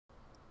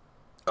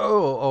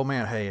Oh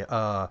man, hey,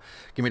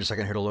 give me just a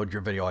second here to load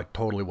your video. I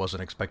totally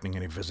wasn't expecting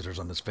any visitors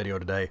on this video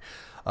today.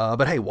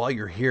 But hey, while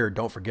you're here,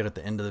 don't forget at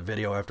the end of the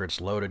video after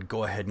it's loaded,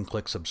 go ahead and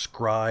click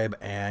subscribe,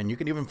 and you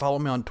can even follow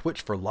me on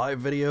Twitch for live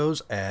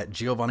videos at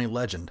Giovanni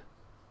Legend.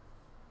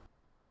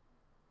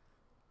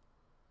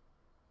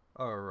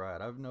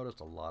 Alright, I've noticed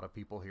a lot of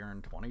people here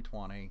in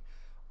 2020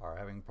 are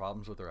having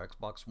problems with their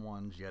Xbox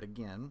Ones yet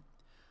again.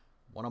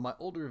 One of my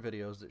older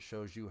videos that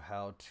shows you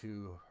how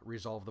to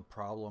resolve the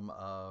problem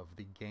of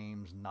the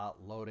games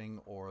not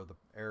loading or the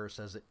error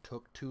says it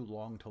took too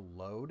long to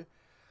load.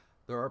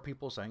 There are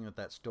people saying that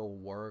that still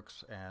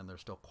works, and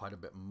there's still quite a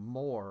bit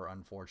more,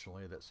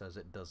 unfortunately, that says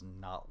it does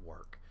not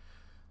work.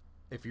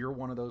 If you're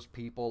one of those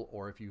people,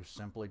 or if you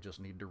simply just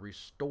need to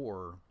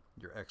restore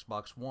your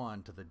Xbox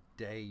One to the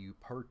day you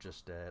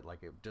purchased it,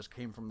 like it just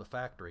came from the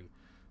factory,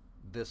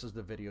 this is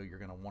the video you're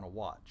going to want to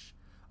watch.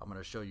 I'm going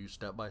to show you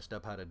step by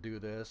step how to do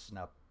this.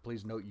 Now,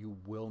 please note you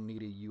will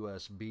need a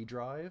USB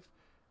drive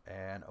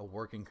and a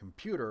working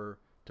computer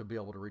to be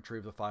able to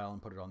retrieve the file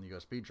and put it on the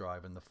USB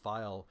drive, and the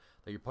file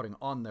that you're putting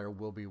on there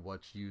will be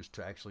what's used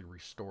to actually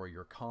restore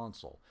your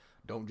console.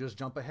 Don't just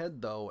jump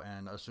ahead though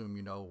and assume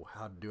you know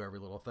how to do every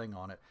little thing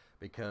on it,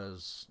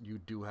 because you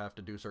do have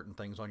to do certain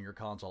things on your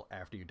console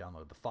after you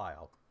download the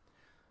file.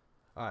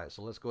 Alright,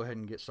 so let's go ahead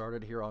and get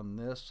started here on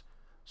this.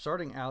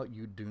 Starting out,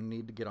 you do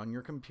need to get on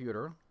your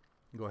computer.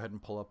 Go ahead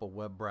and pull up a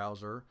web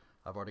browser.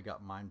 I've already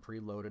got mine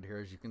preloaded here,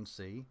 as you can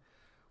see.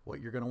 What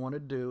you're going to want to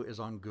do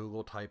is on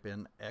Google type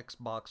in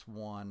Xbox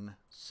One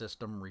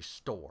System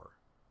Restore.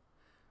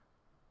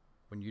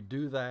 When you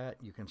do that,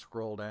 you can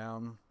scroll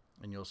down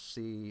and you'll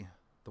see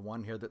the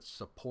one here that's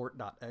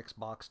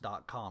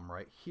support.xbox.com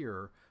right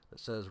here that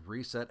says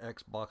reset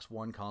Xbox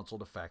One console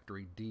to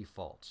factory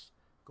defaults.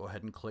 Go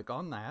ahead and click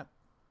on that.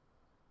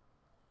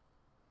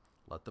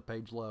 Let the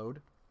page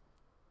load.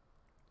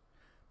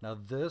 Now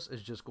this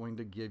is just going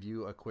to give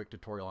you a quick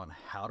tutorial on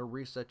how to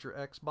reset your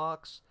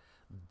Xbox.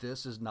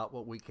 This is not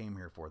what we came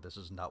here for. This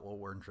is not what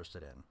we're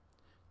interested in.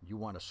 You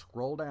want to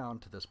scroll down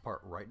to this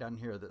part right down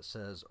here that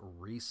says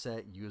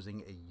reset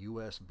using a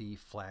USB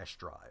flash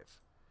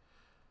drive.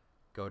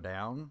 Go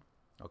down.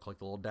 I'll click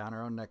the little down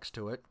arrow next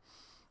to it,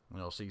 and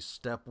you'll see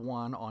step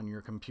 1 on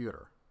your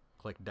computer.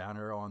 Click down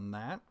arrow on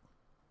that.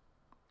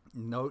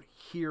 Note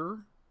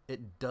here,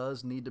 it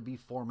does need to be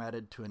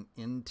formatted to an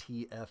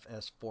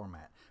NTFS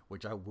format,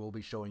 which I will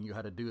be showing you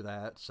how to do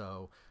that,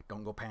 so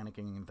don't go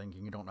panicking and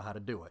thinking you don't know how to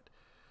do it.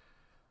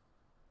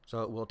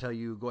 So it will tell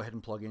you go ahead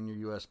and plug in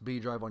your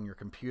USB drive on your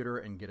computer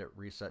and get it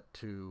reset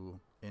to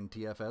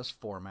NTFS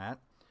format,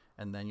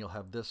 and then you'll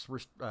have this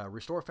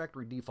restore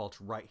factory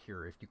defaults right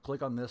here. If you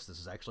click on this, this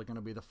is actually going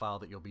to be the file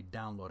that you'll be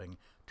downloading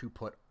to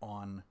put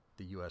on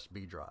the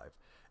USB drive.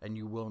 And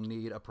you will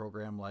need a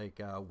program like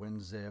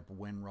WinZip,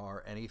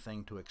 WinRAR,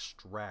 anything to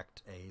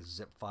extract a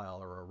zip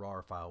file or a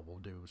RAR file will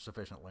do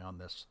sufficiently on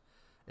this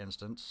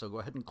instance. So go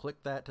ahead and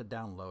click that to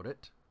download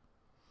it.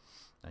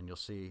 And you'll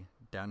see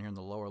down here in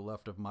the lower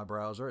left of my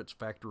browser, it's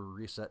factory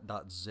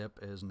reset.zip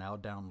is now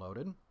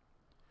downloaded.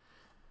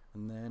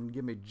 And then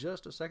give me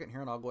just a second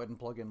here and I'll go ahead and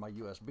plug in my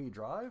USB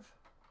drive.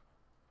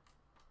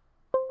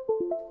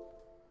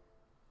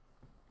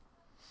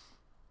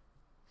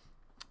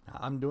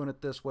 I'm doing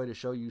it this way to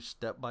show you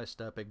step by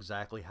step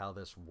exactly how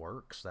this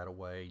works. That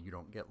way you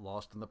don't get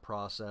lost in the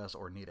process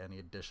or need any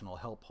additional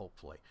help,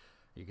 hopefully.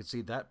 You can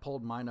see that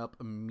pulled mine up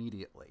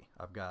immediately.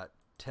 I've got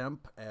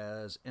temp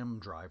as M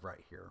drive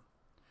right here.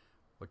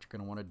 What you're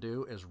going to want to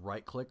do is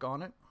right click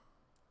on it.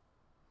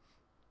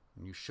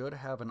 And you should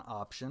have an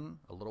option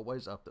a little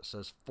ways up that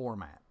says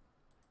format.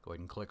 Go ahead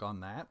and click on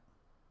that.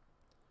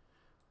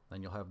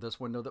 Then you'll have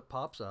this window that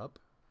pops up,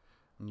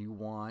 and you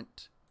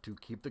want to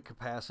keep the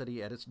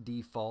capacity at its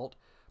default,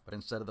 but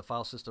instead of the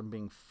file system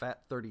being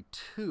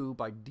FAT32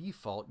 by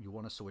default, you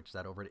want to switch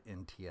that over to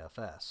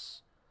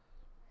NTFS.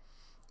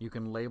 You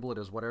can label it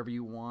as whatever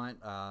you want.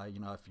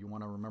 If you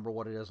want to remember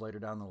what it is later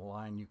down the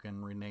line, you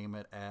can rename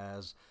it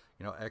as,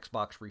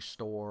 Xbox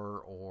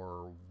Restore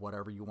or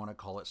whatever you want to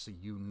call it, so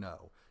you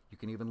know. You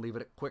can even leave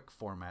it at quick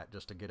format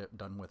just to get it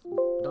done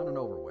and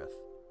over with.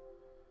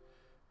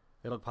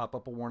 It'll pop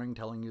up a warning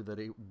telling you that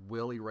it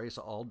will erase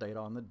all data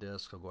on the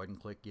disk, so go ahead and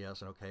click yes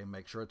and okay.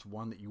 Make sure it's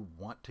one that you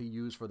want to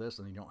use for this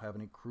and you don't have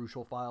any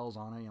crucial files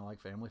on it, like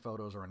family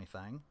photos or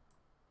anything.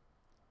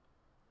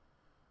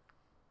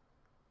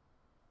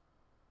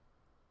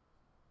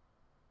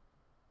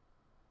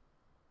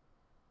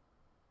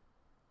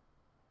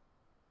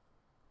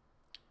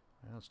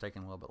 It's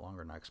taking a little bit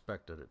longer than I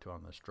expected it to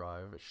on this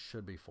drive. It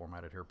should be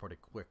formatted here pretty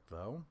quick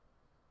though.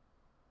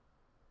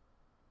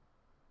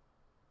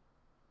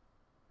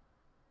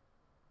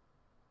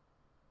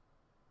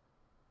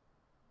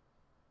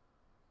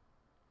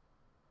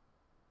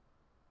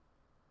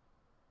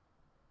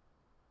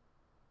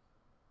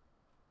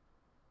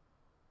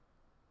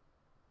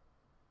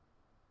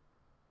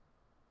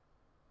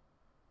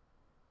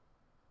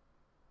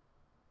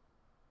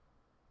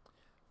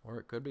 Or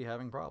it could be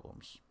having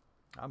problems.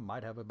 I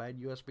might have a bad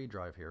USB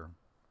drive here.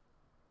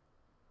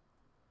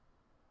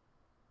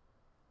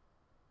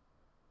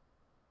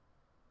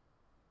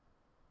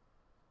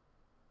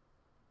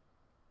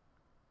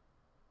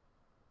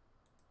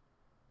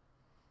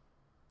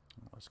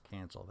 Let's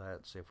cancel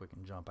that, see if we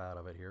can jump out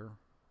of it here.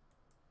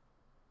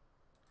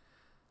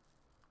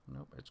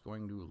 Nope, it's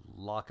going to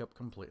lock up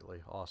completely.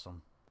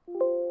 Awesome.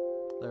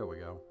 There we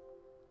go.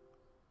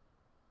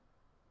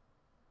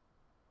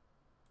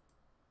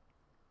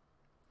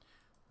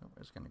 Nope,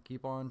 it's going to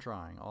keep on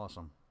trying.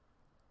 Awesome.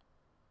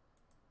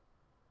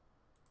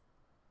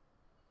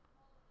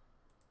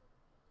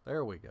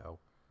 There we go.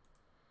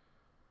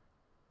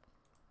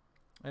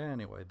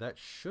 Anyway, that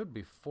should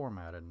be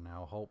formatted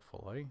now,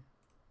 hopefully.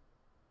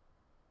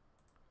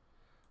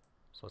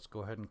 So let's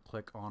go ahead and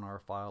click on our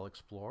File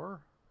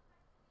Explorer.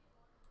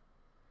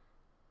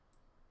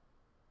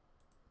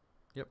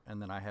 Yep,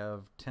 and then I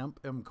have temp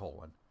M:.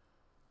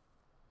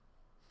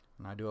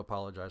 And I do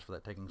apologize for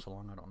that taking so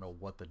long. I don't know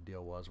what the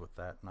deal was with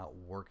that not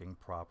working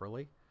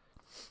properly.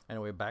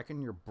 Anyway, back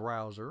in your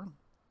browser,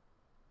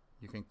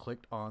 you can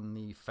click on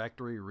the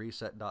factory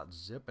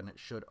reset.zip and it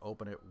should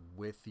open it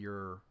with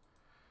your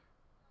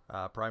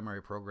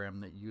primary program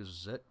that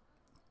uses it.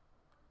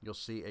 You'll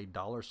see a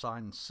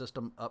 $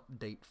 system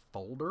update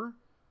folder.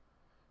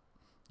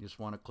 You just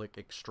want to click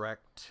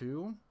extract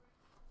to,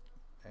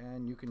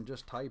 and you can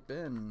just type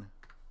in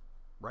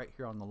right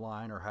here on the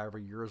line, or however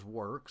yours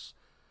works,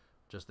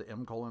 just the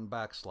M:/. And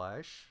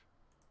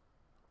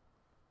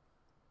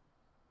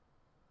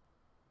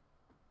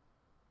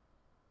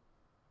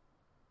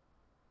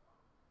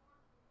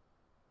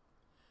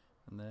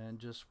then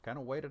just kind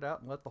of wait it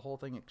out and let the whole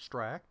thing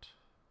extract.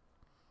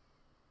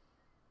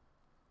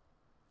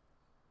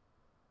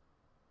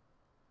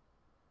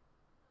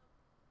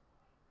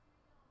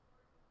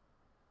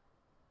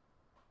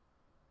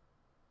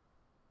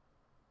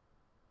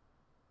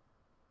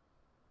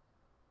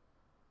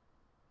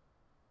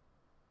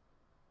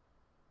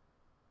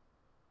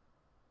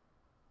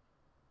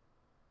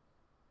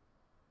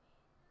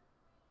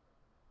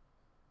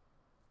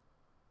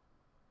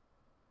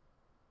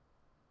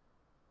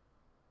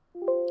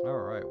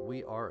 Alright,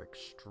 we are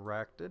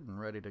extracted and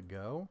ready to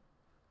go.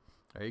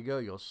 There you go.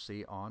 You'll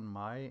see on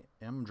my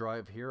M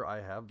drive here,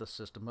 I have the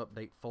system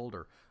update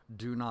folder.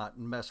 Do not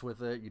mess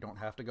with it. You don't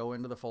have to go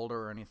into the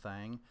folder or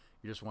anything.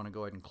 You just want to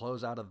go ahead and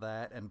close out of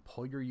that and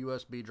pull your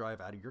USB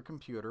drive out of your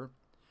computer.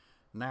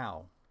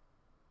 Now,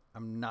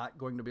 I'm not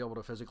going to be able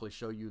to physically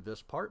show you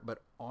this part,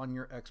 but on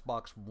your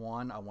Xbox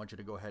One, I want you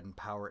to go ahead and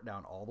power it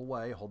down all the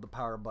way. Hold the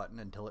power button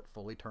until it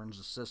fully turns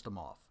the system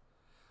off.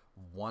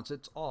 Once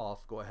it's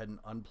off, go ahead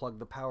and unplug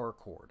the power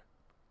cord.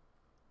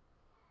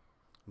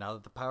 Now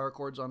that the power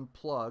cord's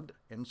unplugged,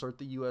 insert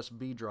the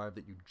USB drive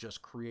that you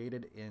just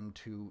created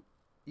into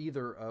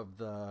either of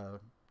the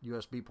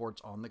USB ports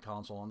on the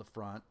console on the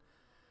front.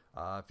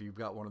 If you've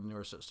got one of the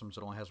newer systems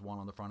that only has one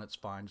on the front, it's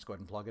fine. Just go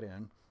ahead and plug it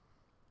in.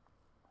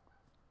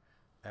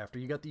 After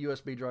you got the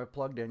USB drive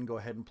plugged in, go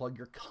ahead and plug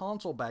your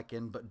console back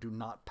in, but do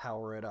not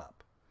power it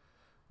up.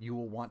 You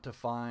will want to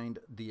find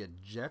the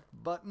eject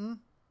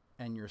button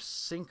and your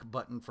sync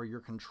button for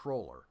your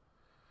controller.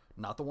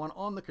 Not the one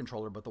on the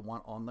controller, but the one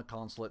on the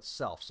console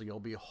itself. So you'll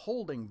be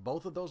holding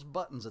both of those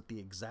buttons at the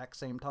exact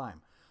same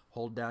time.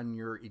 Hold down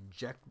your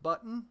eject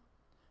button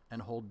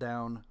and hold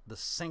down the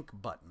sync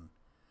button.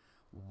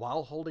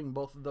 While holding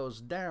both of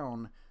those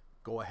down,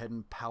 go ahead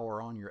and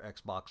power on your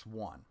Xbox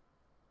One.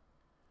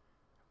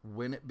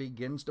 When it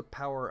begins to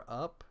power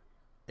up,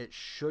 it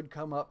should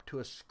come up to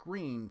a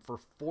screen for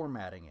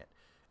formatting it.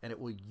 And it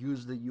will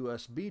use the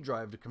USB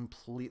drive to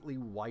completely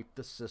wipe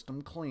the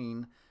system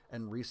clean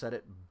and reset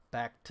it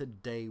back to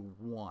day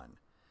one.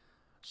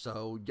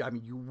 So, I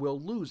mean, you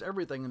will lose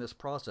everything in this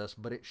process,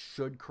 but it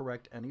should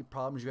correct any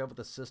problems you have with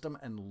the system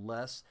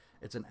unless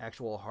it's an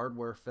actual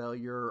hardware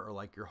failure or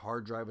like your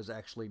hard drive is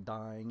actually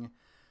dying.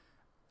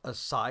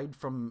 Aside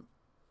from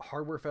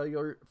hardware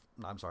failures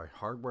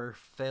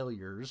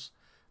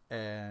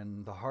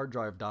and the hard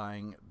drive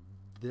dying,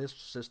 this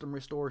system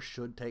restore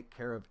should take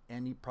care of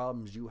any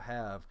problems you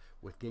have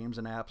with games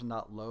and apps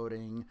not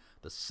loading,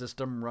 the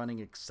system running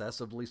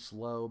excessively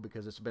slow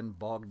because it's been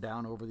bogged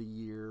down over the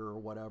year or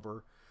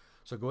whatever.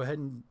 So go ahead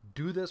and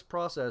do this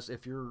process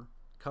if you're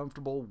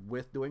comfortable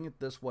with doing it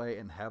this way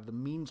and have the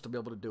means to be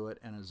able to do it,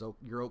 and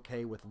you're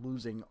okay with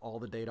losing all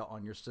the data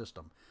on your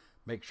system.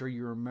 Make sure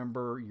you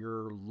remember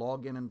your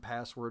login and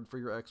password for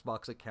your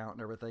Xbox account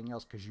and everything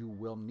else, because you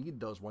will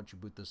need those once you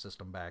boot the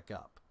system back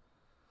up.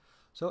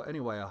 So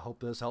anyway, I hope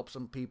this helps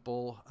some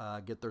people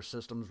get their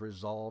systems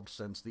resolved,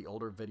 since the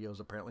older video is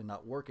apparently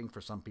not working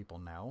for some people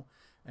now.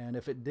 And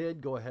if it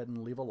did, go ahead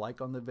and leave a like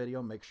on the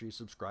video. Make sure you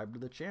subscribe to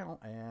the channel,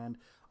 and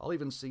I'll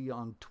even see you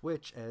on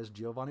Twitch as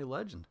Giovanni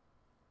Legend.